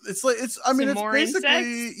it's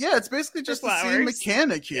basically just the same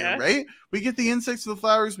mechanic here, right? We get the insects of the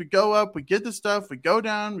flowers, we go up, we get the stuff, we go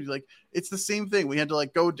down, it's the same thing. We had to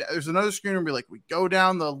go down. There's another screen where we go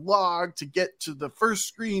down the log to get to the first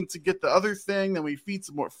screen to get the other thing, then we feed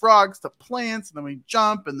some more frogs to plants, and then we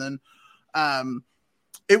jump, and then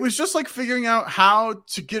it was just figuring out how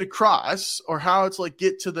to get across or how to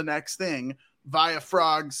get to the next thing via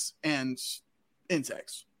frogs and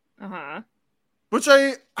insects. Which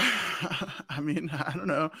I don't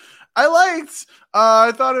know. I liked.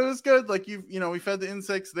 I thought it was good. We fed the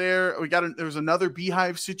insects there. There was another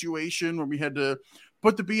beehive situation where we had to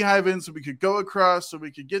put the beehive in so we could go across, so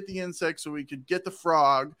we could get the insects, so we could get the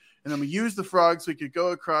frog, and then we used the frog so we could go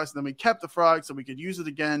across, and then we kept the frog so we could use it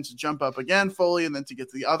again to jump up again fully, and then to get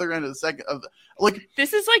to the other end of the second of the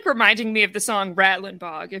This is reminding me of the song Rattling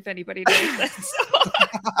Bog, if anybody knows that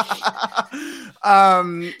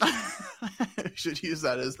song. Should use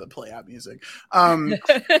that as the play out music.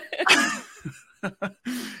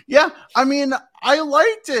 Yeah, I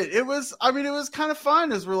liked it. It was kind of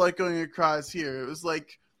fun as we're going across here. It was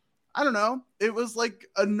I don't know. It was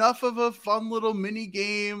enough of a fun little mini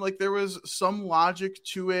game. There was some logic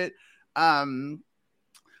to it.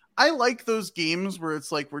 I like those games where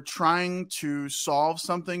it's we're trying to solve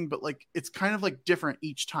something, but it's kind of different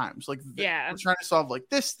each time. So we're trying to solve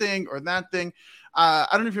this thing or that thing. I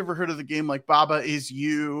don't know if you've ever heard of the game Baba Is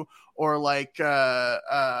You, or I'm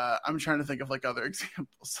trying to think of other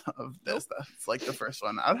examples of this. That's the first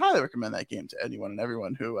one. I'd highly recommend that game to anyone and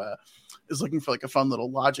everyone who is looking for a fun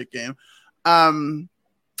little logic game.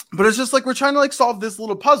 But it's just we're trying to solve this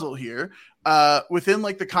little puzzle here within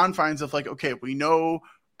the confines of okay, we know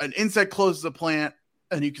an insect closes a plant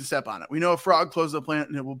and you can step on it. We know a frog closes a plant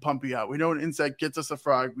and it will pump you out. We know an insect gets us a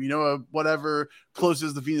frog. We know a whatever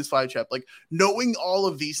closes the Venus flytrap. Knowing all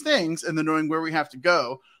of these things and then knowing where we have to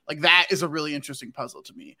go, that is a really interesting puzzle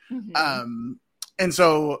to me. Mm-hmm. And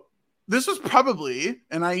so this was probably,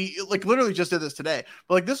 and I literally just did this today,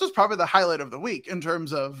 but this was probably the highlight of the week in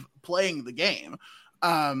terms of playing the game.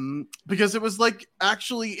 Because it was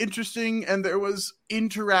actually interesting and there was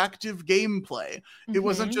interactive gameplay. Mm-hmm. It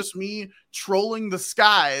wasn't just me trolling the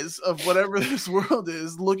skies of whatever this world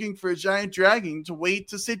is, looking for a giant dragon to wait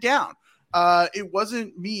to sit down. It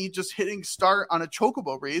wasn't me just hitting start on a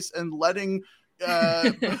chocobo race and letting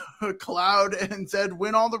Cloud and Zed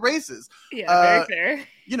win all the races. Yeah, very fair.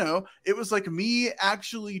 It was me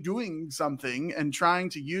actually doing something and trying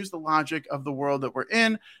to use the logic of the world that we're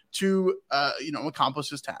in to accomplish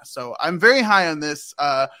this task. So I'm very high on this.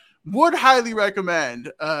 Would highly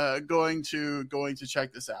recommend going to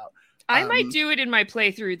check this out. I might do it in my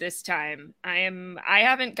playthrough this time. I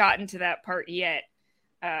haven't gotten to that part yet.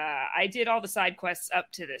 I did all the side quests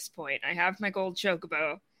up to this point. I have my gold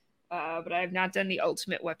chocobo. But I have not done the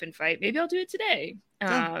ultimate weapon fight. Maybe I'll do it today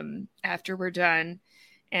after we're done.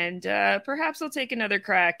 And perhaps I'll take another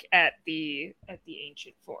crack at the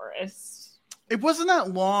ancient forest. It wasn't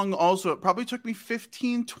that long also. It probably took me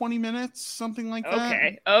 15, 20 minutes, something like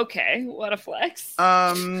that. Okay. What a flex.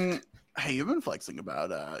 Hey, you've been flexing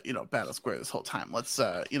about Battle Square this whole time. Let's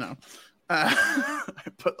I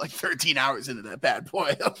put 13 hours into that bad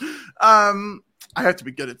boy. I have to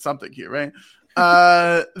be good at something here, right?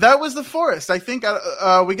 That was the forest. I think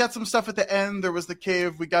we got some stuff at the end. There was the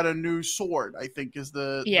cave. We got a new sword, I think is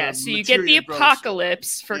the so you get the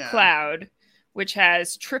apocalypse for Cloud, which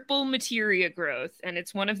has triple materia growth, and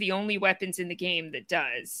it's one of the only weapons in the game that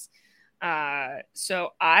does.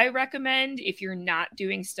 So I recommend, if you're not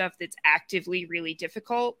doing stuff that's actively really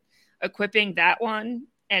difficult, equipping that one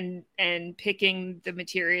and picking the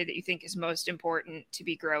materia that you think is most important to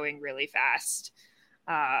be growing really fast.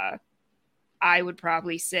 I would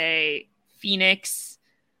probably say Phoenix,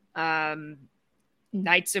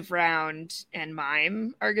 Knights of Round, and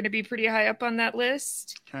Mime are going to be pretty high up on that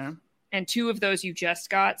list. Okay. And 2 of those you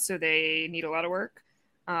just got, so they need a lot of work.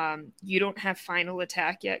 You don't have Final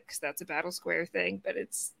Attack yet, because that's a Battle Square thing, but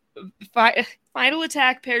it's Final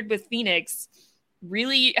Attack paired with Phoenix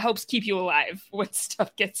really helps keep you alive when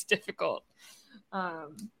stuff gets difficult.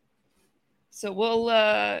 So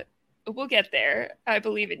we'll get there. I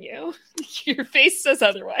believe in you. Your face says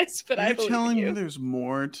otherwise, but I believe in you. You're telling me there's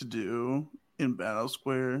more to do in Battle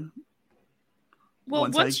Square? Well,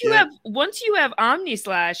 once you have Omni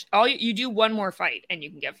Slash, you do one more fight and you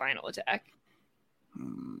can get Final Attack.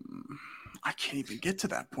 I can't even get to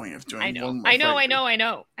that point of doing I know. one more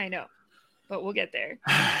I know. But we'll get there.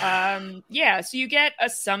 Yeah, so you get a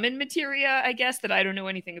summon materia, I guess, that I don't know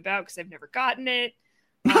anything about because I've never gotten it.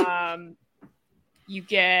 You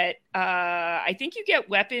get, I think you get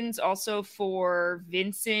weapons also for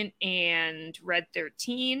Vincent and Red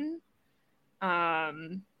 13.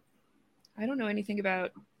 I don't know anything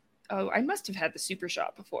about. Oh, I must have had the Super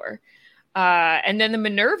Shot before. And then the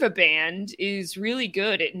Minerva Band is really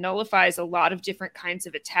good. It nullifies a lot of different kinds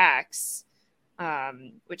of attacks,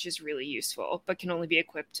 which is really useful, but can only be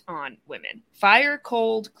equipped on women. Fire,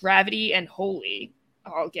 Cold, Gravity, and Holy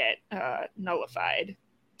all get nullified.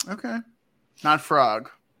 Okay. Not Frog.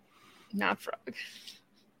 Not Frog.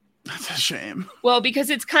 That's a shame. Well, because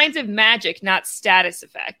it's kinds of magic, not status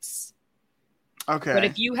effects. Okay. But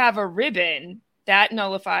if you have a ribbon, that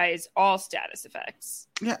nullifies all status effects.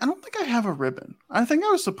 Yeah, I don't think I have a ribbon. I think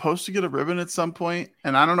I was supposed to get a ribbon at some point,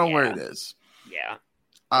 and I don't know where it is. Yeah.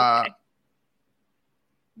 Okay.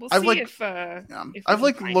 We'll I've see if I've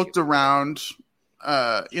looked around.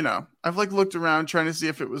 I've looked around trying to see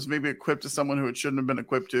if it was maybe equipped to someone who it shouldn't have been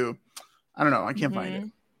equipped to. I don't know. I can't find it.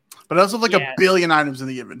 But I also have a billion items in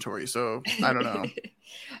the inventory, so I don't know.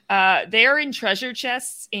 They are in treasure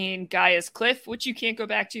chests in Gaia's Cliff, which you can't go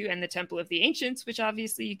back to, and the Temple of the Ancients, which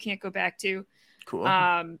obviously you can't go back to. Cool.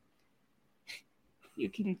 You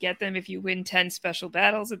can get them if you win 10 special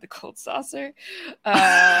battles at the Cold Saucer.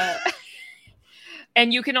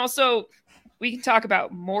 And you can also, we can talk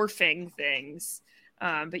about morphing things,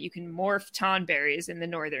 but you can morph Tonberries in the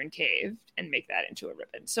Northern Cave and make that into a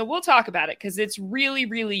ribbon. So we'll talk about it because it's really,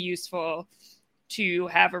 really useful to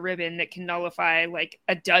have a ribbon that can nullify like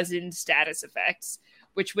a dozen status effects,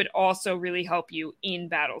 which would also really help you in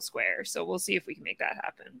Battle Square. So we'll see if we can make that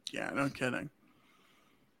happen. Yeah, no kidding.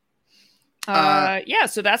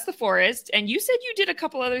 So that's the forest. And you said you did a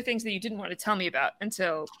couple other things that you didn't want to tell me about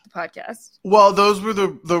until the podcast. Well, those were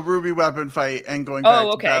the Ruby weapon fight and going back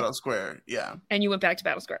to Battle Square. Yeah. And you went back to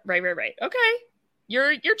Battle Square. Right. Okay.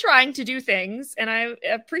 You're trying to do things, and I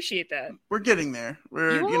appreciate that. We're getting there.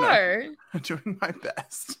 You are doing my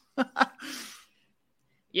best.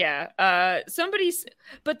 Yeah.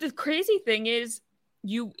 But the crazy thing is,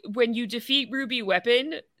 when you defeat Ruby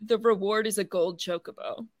Weapon, the reward is a gold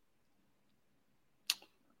chocobo.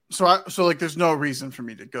 So there's no reason for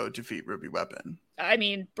me to go defeat Ruby Weapon. I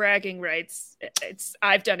mean, bragging rights.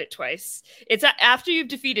 I've done it twice. It's after you've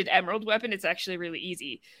defeated Emerald Weapon, it's actually really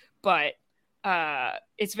easy. But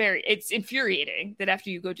it's infuriating that after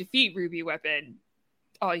you go defeat Ruby Weapon,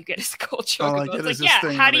 all you get is a gold chocobo. It's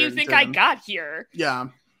like, how do you think I got here? Yeah.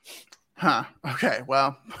 Huh. Okay.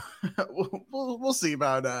 Well, we'll see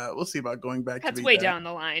about going back. That's way down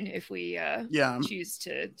the line if we choose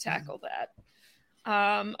to tackle that.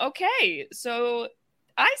 Okay, so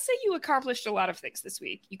I say you accomplished a lot of things this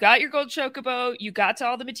week. You got your gold chocobo, you got to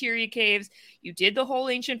all the materia caves, you did the whole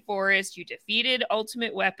ancient forest, you defeated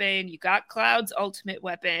Ultimate Weapon, you got Cloud's ultimate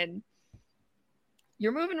weapon.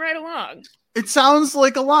 You're moving right along. It sounds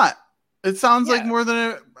like a lot. It sounds like more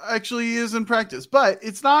than it actually is in practice, but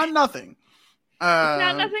it's not nothing. It's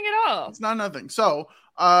not nothing at all. It's not nothing. So,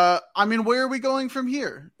 where are we going from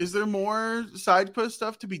here? Is there more side quest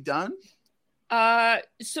stuff to be done?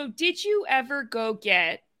 So did you ever go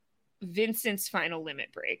get Vincent's final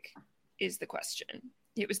limit break is the question.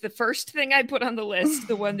 It was the first thing I put on the list,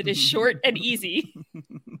 the one that is short and easy.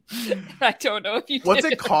 I don't know if you did. What's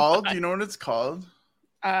it called? Do you know what it's called?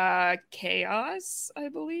 Chaos, I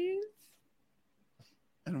believe.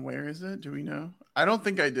 And where is it? Do we know? I don't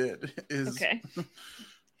think I did. Okay.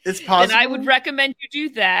 It's possible. And I would recommend you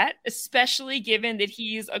do that, especially given that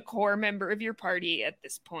he's a core member of your party at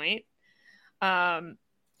this point.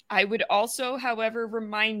 I would also, however,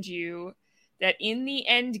 remind you that in the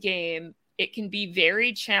end game, it can be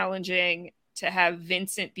very challenging to have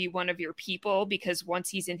Vincent be one of your people because once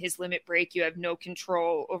he's in his limit break, you have no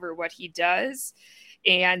control over what he does.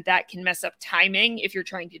 And that can mess up timing if you're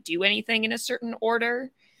trying to do anything in a certain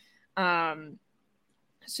order.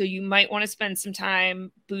 So you might want to spend some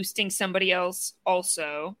time boosting somebody else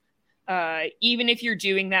also. Even if you're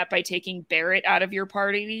doing that by taking Barrett out of your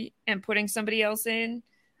party and putting somebody else in,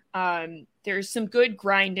 There's some good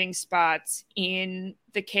grinding spots in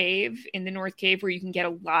the cave, in the North Cave, where you can get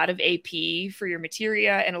a lot of AP for your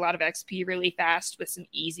materia and a lot of XP really fast with some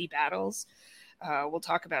easy battles. We'll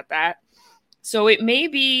talk about that. So it may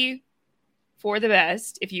be for the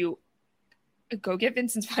best if you go get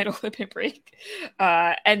Vincent's final limit break,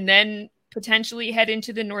 and then potentially head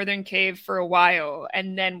into the Northern Cave for a while,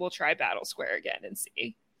 and then we'll try Battle Square again and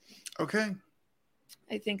see. Okay.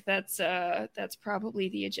 I think that's probably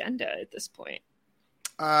the agenda at this point.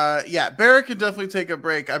 Yeah, Barrett can definitely take a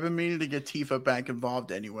break. I've been meaning to get Tifa back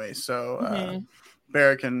involved anyway, so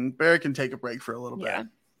Barrett can take a break for a little bit.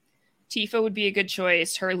 Tifa would be a good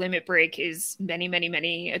choice. Her limit break is many, many,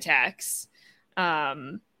 many attacks.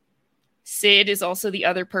 Sid is also the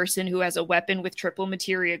other person who has a weapon with triple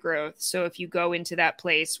materia growth. So if you go into that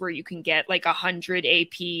place where you can get like 100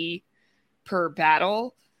 AP per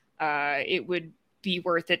battle, it would be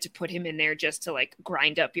worth it to put him in there just to like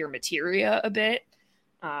grind up your materia a bit.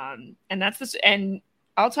 And that's this. And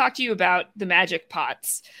I'll talk to you about the magic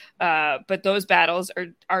pots, but those battles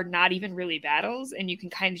are not even really battles, and you can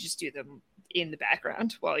kind of just do them in the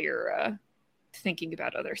background while you're thinking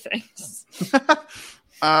about other things.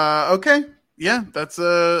 Okay. Yeah, that's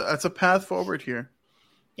a path forward here.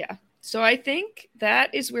 Yeah. So I think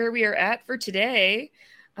that is where we are at for today.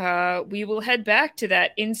 We will head back to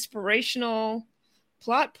that inspirational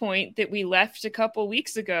plot point that we left a couple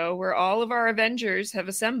weeks ago, where all of our Avengers have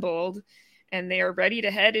assembled and they are ready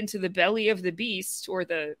to head into the belly of the beast, or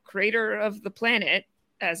the crater of the planet,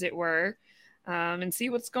 as it were, and see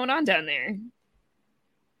what's going on down there.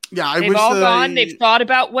 Yeah, they've all gone. They've thought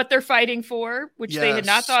about what they're fighting for, which they had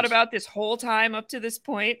not thought about this whole time up to this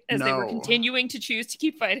point, as they were continuing to choose to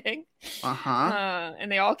keep fighting.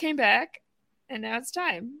 And they all came back, and now it's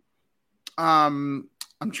time.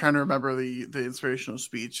 I'm trying to remember the inspirational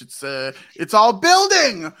speech. It's all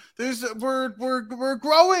building. We're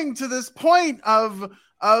growing to this point of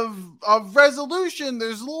resolution.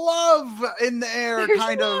 There's love in the air,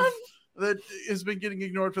 that has been getting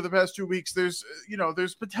ignored for the past 2 weeks. There's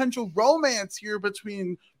potential romance here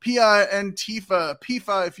between Pia and Tifa,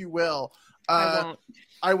 Pifa, if you will.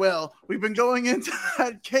 I will. We've been going into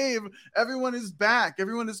that cave. Everyone is back.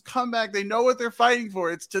 Everyone has come back. They know what they're fighting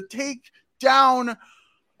for. It's to take down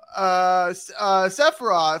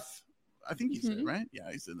Sephiroth. I think he's in, right?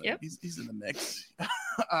 Yeah, he's in the he's in the mix.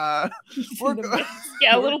 Yeah,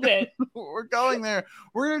 a little bit. We're going there.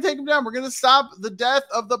 We're gonna take him down. We're gonna stop the death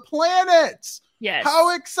of the planet. Yes.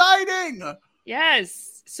 How exciting!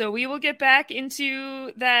 Yes. So we will get back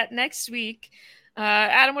into that next week.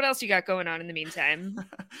 Adam, what else you got going on in the meantime?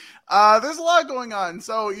 There's a lot going on.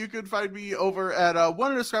 So you could find me over at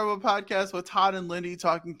One Indescribable Podcast with Todd and Lindy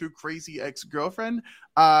talking through Crazy Ex-Girlfriend.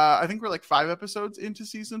 I think we're like 5 episodes into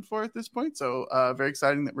season 4 at this point. So very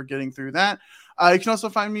exciting that we're getting through that. You can also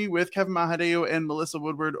find me with Kevin Mahadeo and Melissa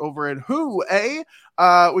Woodward over at Who,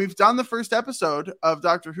 we've done the first episode of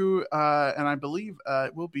Doctor Who, and I believe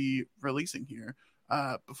it will be releasing here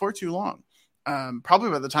before too long.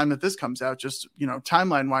 Probably by the time that this comes out, just,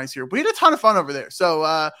 timeline wise here. We had a ton of fun over there.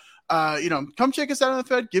 So, come check us out on the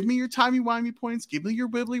Fed. Give me your timey-wimey points. Give me your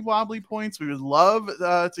wibbly-wobbly points. We would love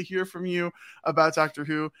to hear from you about Doctor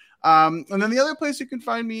Who. And then the other place you can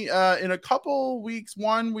find me in a couple weeks,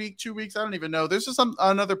 1 week, 2 weeks, I don't even know. There's just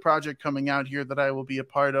another project coming out here that I will be a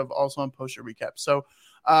part of, also on Post Show Recap. So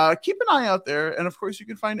keep an eye out there. And of course, you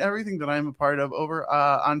can find everything that I'm a part of over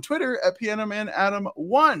on Twitter at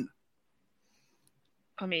PianoManAdam1.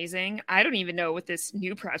 Amazing. I don't even know what this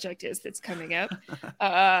new project is that's coming up.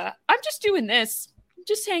 I'm just doing this.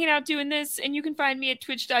 Just hanging out doing this. And you can find me at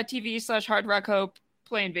twitch.tv/hardrockhope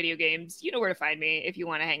playing video games. You know where to find me if you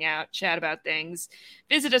want to hang out, chat about things.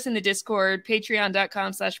 Visit us in the Discord,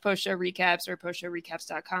 patreon.com/postshowrecaps or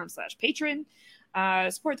postshowrecaps.com/patron.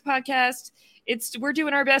 Support the podcast. We're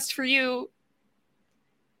doing our best for you.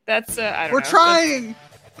 That's I don't know. We're trying.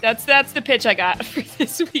 That's the pitch I got for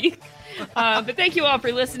this week. But thank you all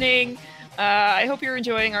for listening. I hope you're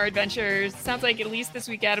enjoying our adventures. Sounds like at least this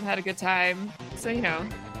week Adam had a good time. So,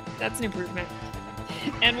 that's an improvement.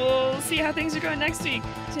 And we'll see how things are going next week.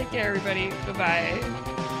 Take care, everybody. Bye-bye.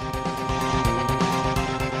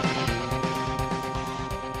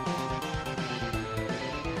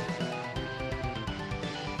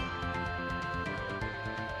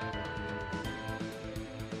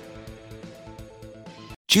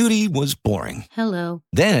 Judy was boring. Hello.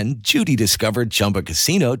 Then Judy discovered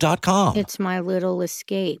ChumbaCasino.com. It's my little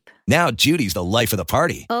escape. Now Judy's the life of the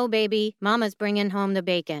party. Oh, baby, mama's bringing home the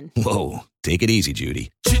bacon. Whoa, take it easy,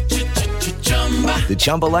 Judy. The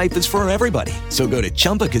Chumba life is for everybody. So go to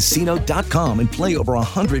ChumbaCasino.com and play over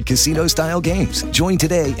 100 casino-style games. Join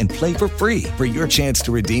today and play for free for your chance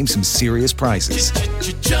to redeem some serious prizes.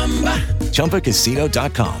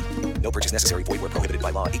 ChumbaCasino.com. No purchase necessary. Void where prohibited by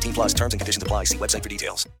law. 18 plus terms and conditions apply. See website for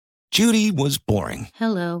details. Judy was boring.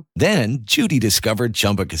 Hello. Then Judy discovered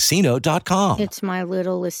ChumbaCasino.com. It's my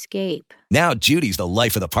little escape. Now Judy's the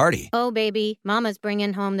life of the party. Oh, baby, mama's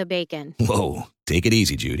bringing home the bacon. Whoa, take it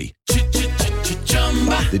easy, Judy.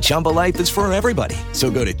 The Chumba life is for everybody. So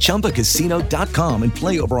go to ChumbaCasino.com and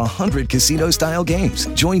play over 100 casino-style games.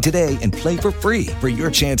 Join today and play for free for your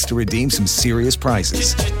chance to redeem some serious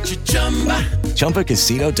prizes.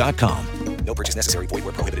 ChumbaCasino.com. No purchase necessary. Void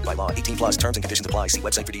where prohibited by law. 18 plus terms and conditions apply. See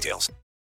website for details.